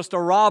not just a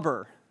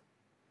robber.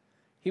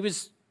 He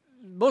was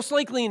most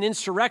likely an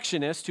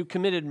insurrectionist who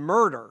committed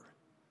murder.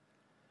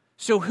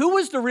 So who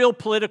was the real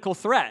political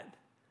threat?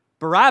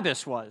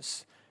 Barabbas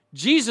was.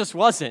 Jesus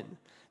wasn't.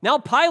 Now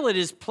Pilate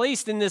is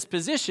placed in this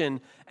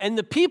position, and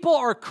the people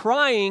are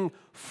crying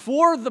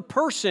for the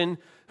person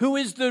who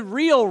is the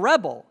real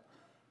rebel.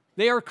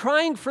 They are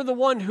crying for the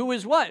one who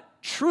is what?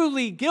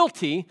 Truly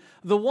guilty,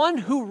 the one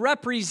who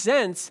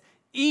represents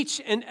each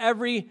and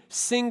every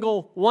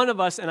single one of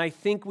us, and I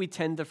think we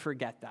tend to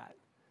forget that.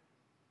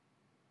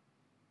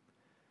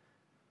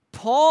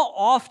 Paul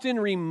often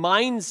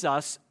reminds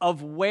us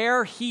of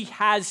where he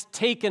has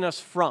taken us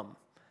from,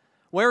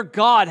 where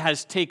God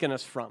has taken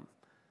us from.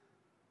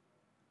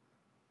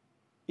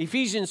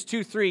 Ephesians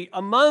 2:3,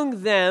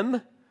 among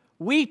them,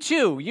 we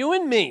too, you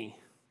and me,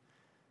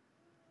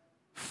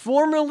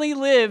 formerly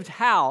lived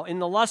how? In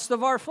the lust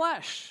of our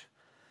flesh,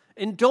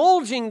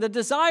 indulging the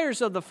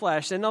desires of the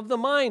flesh and of the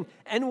mind,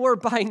 and were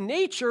by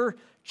nature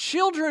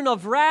children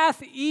of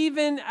wrath,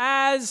 even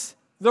as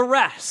the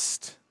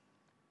rest.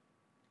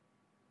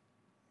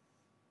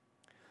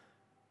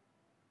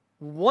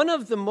 One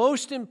of the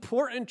most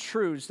important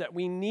truths that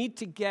we need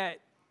to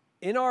get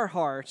in our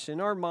hearts, in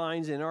our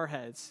minds, in our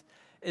heads,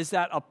 is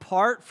that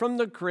apart from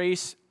the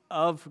grace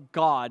of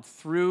God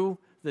through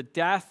the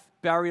death,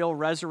 burial,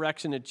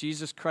 resurrection of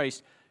Jesus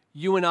Christ,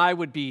 you and I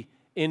would be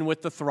in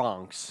with the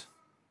throngs.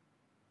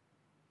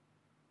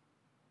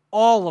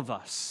 All of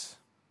us.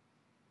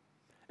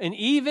 And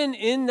even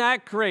in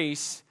that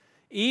grace,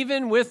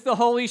 even with the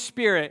Holy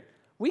Spirit,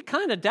 we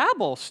kind of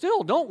dabble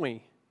still, don't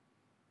we?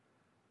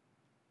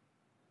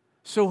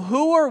 So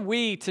who are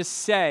we to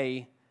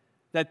say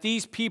that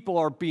these people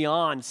are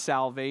beyond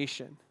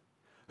salvation?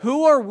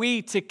 Who are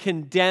we to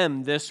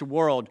condemn this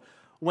world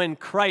when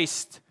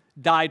Christ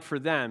died for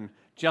them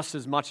just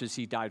as much as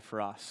he died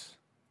for us?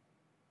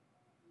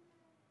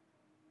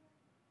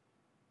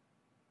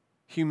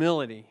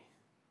 Humility,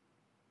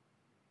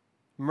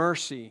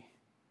 mercy,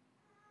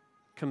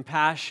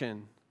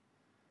 compassion,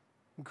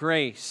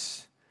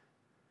 grace.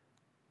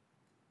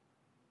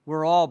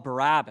 We're all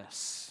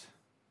Barabbas,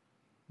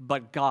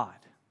 but God.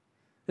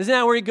 Isn't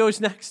that where he goes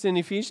next in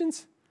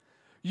Ephesians?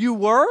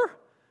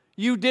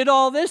 You did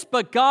all this,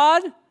 but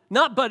God,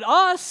 not but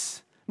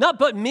us, not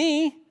but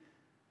me,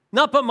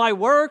 not but my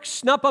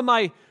works, not but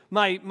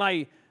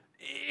my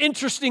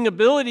interesting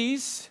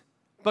abilities,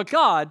 but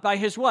God, by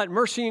his what?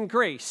 Mercy and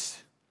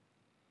grace.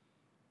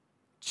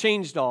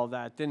 Changed all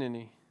that, didn't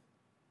he?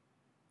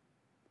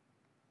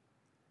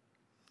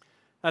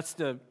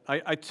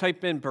 I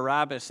type in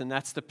Barabbas, and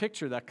that's the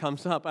picture that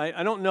comes up.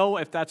 I don't know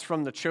if that's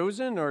from The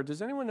Chosen, or does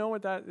anyone know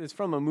what that is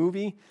from a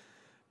movie?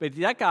 But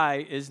that guy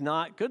is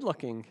not good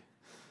looking.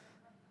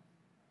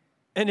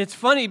 And it's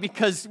funny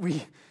because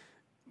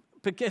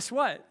but guess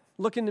what?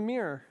 Look in the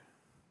mirror.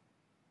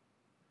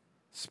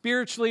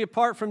 Spiritually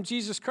apart from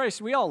Jesus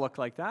Christ, we all look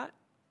like that.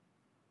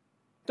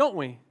 Don't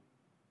we?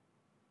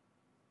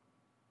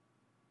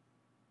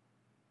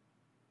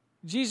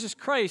 Jesus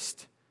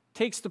Christ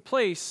takes the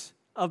place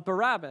of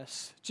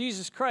Barabbas.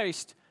 Jesus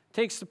Christ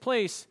takes the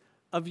place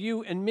of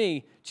you and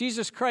me.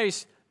 Jesus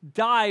Christ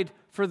died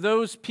for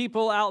those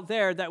people out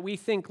there that we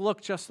think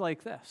look just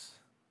like this.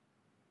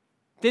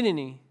 Didn't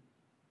he?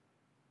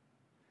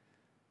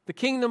 The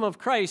kingdom of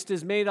Christ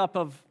is made up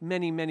of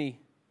many, many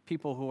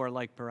people who are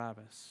like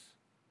Barabbas.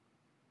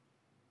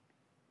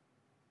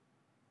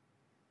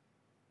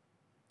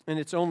 And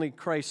it's only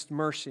Christ's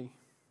mercy.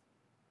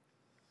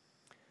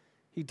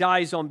 He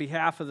dies on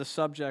behalf of the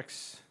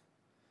subjects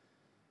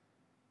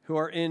who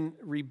are in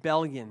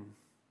rebellion.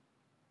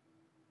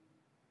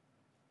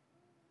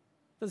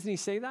 Doesn't he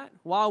say that?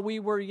 While we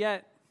were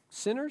yet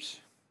sinners?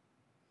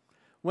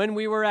 When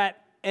we were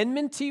at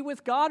enmity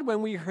with God?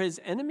 When we were his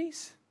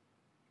enemies?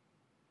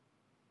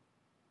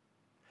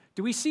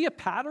 Do we see a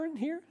pattern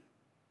here?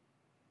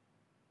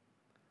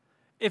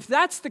 If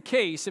that's the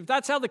case, if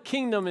that's how the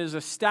kingdom is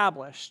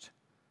established,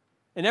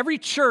 and every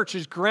church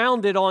is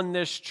grounded on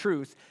this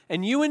truth,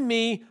 and you and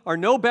me are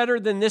no better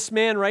than this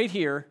man right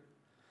here,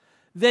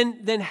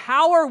 then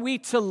how are we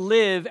to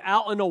live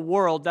out in a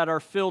world that are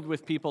filled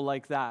with people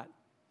like that?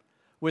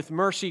 With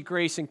mercy,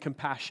 grace, and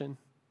compassion.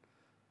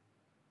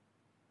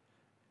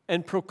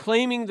 And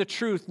proclaiming the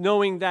truth,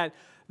 knowing that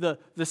the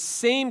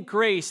same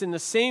grace and the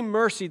same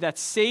mercy that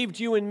saved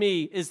you and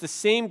me is the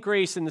same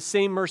grace and the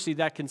same mercy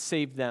that can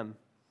save them.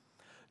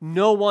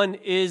 No one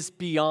is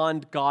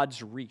beyond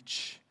God's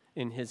reach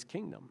in his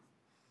kingdom.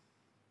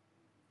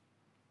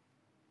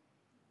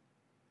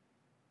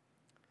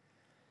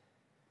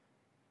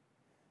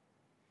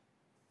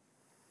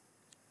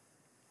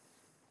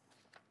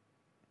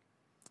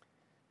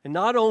 And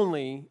not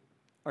only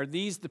are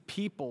these the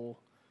people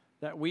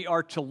that we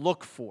are to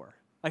look for.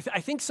 I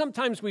think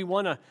sometimes we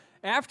want to,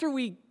 after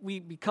we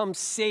become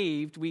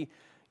saved, we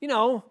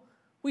feel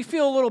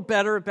a little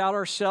better about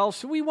ourselves.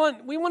 So we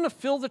want to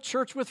fill the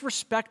church with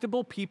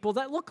respectable people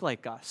that look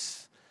like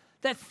us,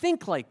 that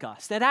think like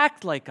us, that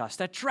act like us,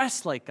 that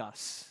dress like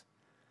us.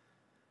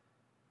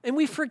 And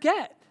we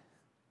forget.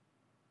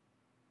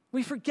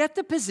 We forget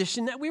the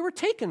position that we were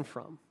taken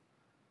from.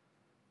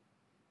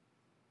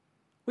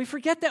 We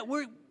forget that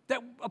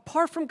that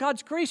apart from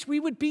God's grace, we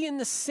would be in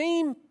the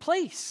same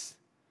place.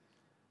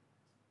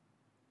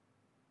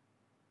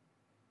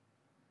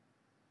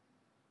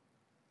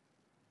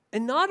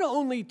 And not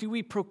only do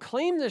we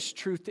proclaim this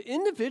truth to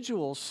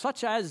individuals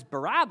such as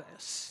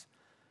Barabbas,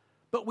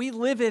 but we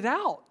live it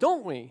out,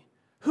 don't we?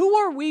 Who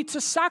are we to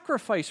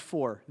sacrifice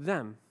for?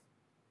 Them.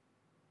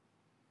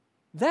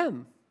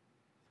 Them.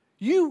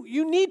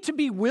 You need to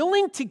be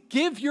willing to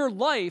give your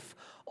life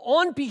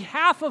on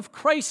behalf of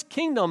Christ's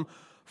kingdom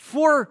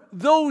for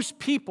those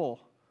people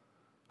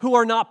who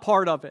are not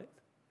part of it.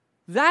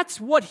 That's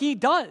what he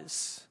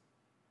does.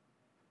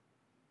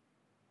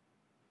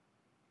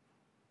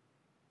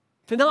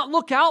 To not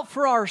look out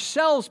for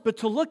ourselves, but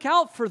to look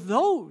out for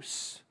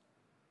those.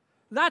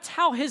 That's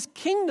how his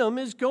kingdom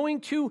is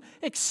going to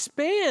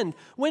expand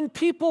when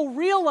people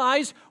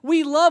realize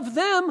we love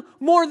them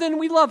more than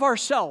we love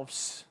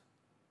ourselves.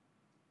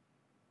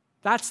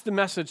 That's the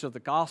message of the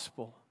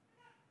gospel.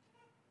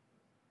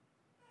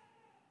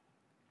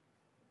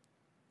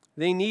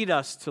 They need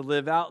us to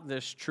live out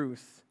this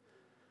truth.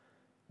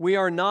 We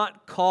are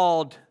not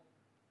called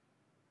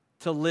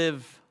to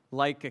live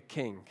like a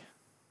king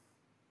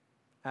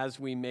as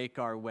we make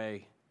our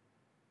way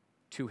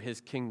to his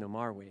kingdom,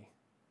 are we?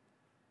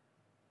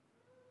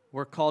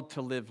 We're called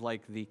to live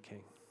like the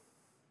king,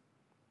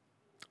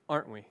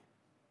 aren't we?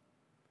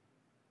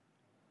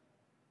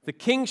 The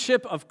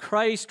kingship of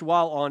Christ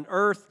while on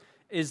earth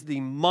is the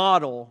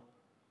model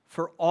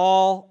for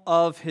all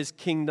of his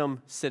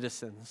kingdom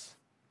citizens.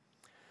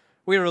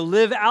 We are to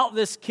live out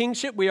this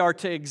kingship. We are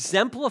to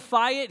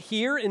exemplify it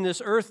here in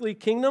this earthly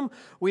kingdom.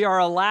 We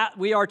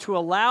are to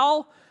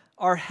allow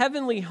our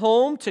heavenly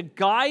home to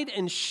guide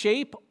and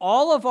shape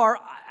all of our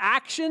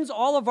actions,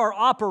 all of our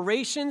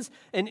operations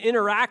and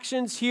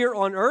interactions here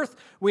on earth.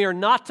 We are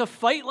not to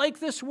fight like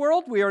this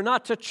world. We are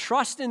not to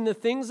trust in the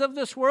things of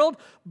this world,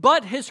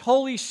 but his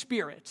Holy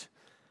Spirit.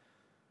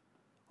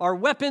 Our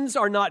weapons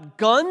are not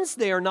guns,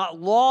 they are not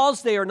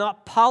laws, they are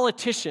not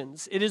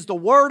politicians. It is the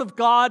word of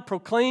God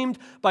proclaimed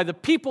by the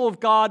people of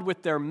God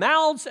with their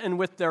mouths and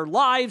with their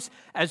lives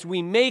as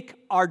we make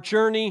our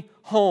journey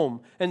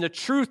home. And the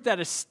truth that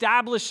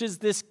establishes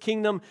this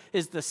kingdom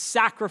is the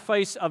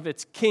sacrifice of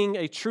its king,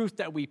 a truth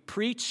that we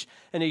preach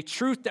and a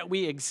truth that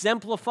we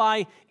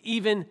exemplify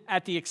even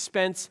at the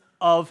expense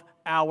of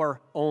our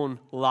own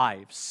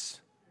lives.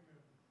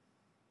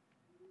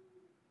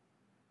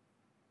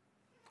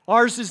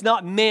 Ours is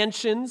not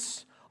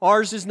mansions.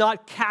 Ours is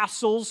not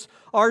castles.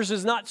 Ours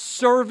is not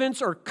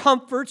servants or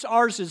comforts.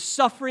 Ours is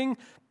suffering,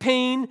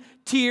 pain,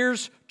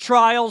 tears,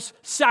 trials,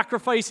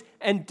 sacrifice,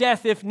 and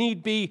death if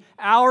need be.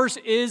 Ours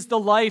is the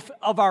life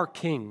of our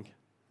King.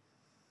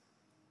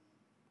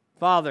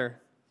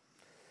 Father,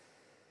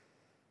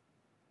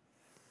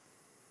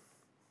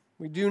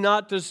 we do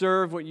not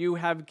deserve what you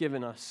have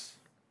given us.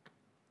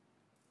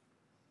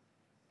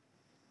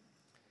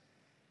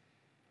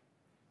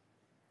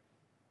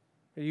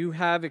 You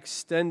have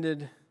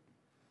extended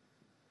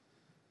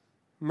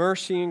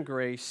mercy and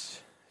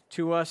grace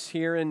to us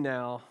here and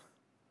now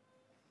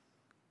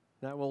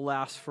that will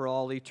last for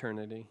all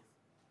eternity.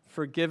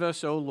 Forgive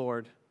us, O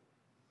Lord,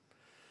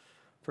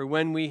 for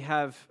when we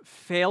have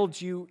failed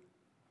you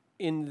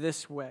in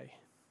this way.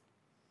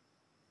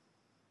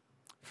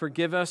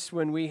 Forgive us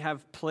when we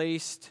have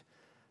placed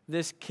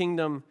this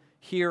kingdom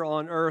here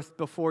on earth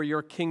before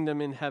your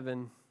kingdom in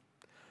heaven.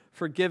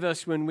 Forgive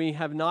us when we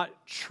have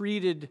not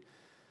treated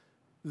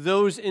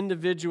those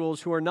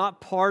individuals who are not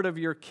part of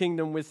your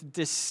kingdom with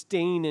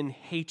disdain and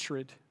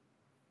hatred.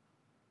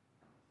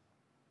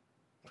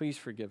 Please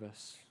forgive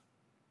us.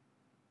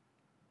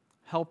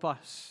 Help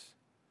us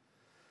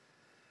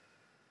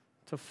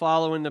to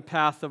follow in the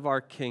path of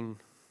our King.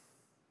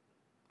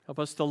 Help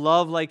us to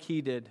love like He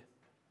did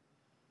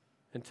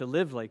and to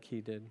live like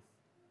He did.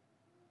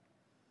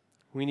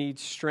 We need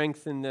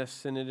strength in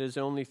this, and it is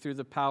only through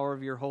the power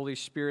of your Holy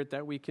Spirit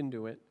that we can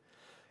do it.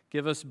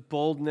 Give us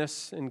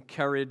boldness and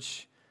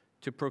courage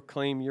to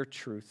proclaim your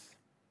truth,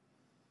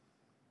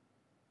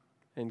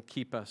 and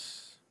keep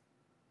us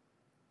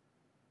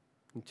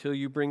until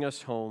you bring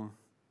us home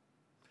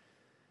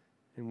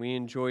and we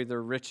enjoy the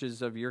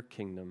riches of your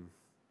kingdom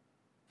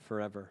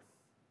forever.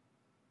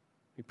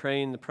 We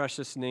pray in the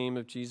precious name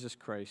of Jesus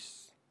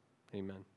Christ. Amen.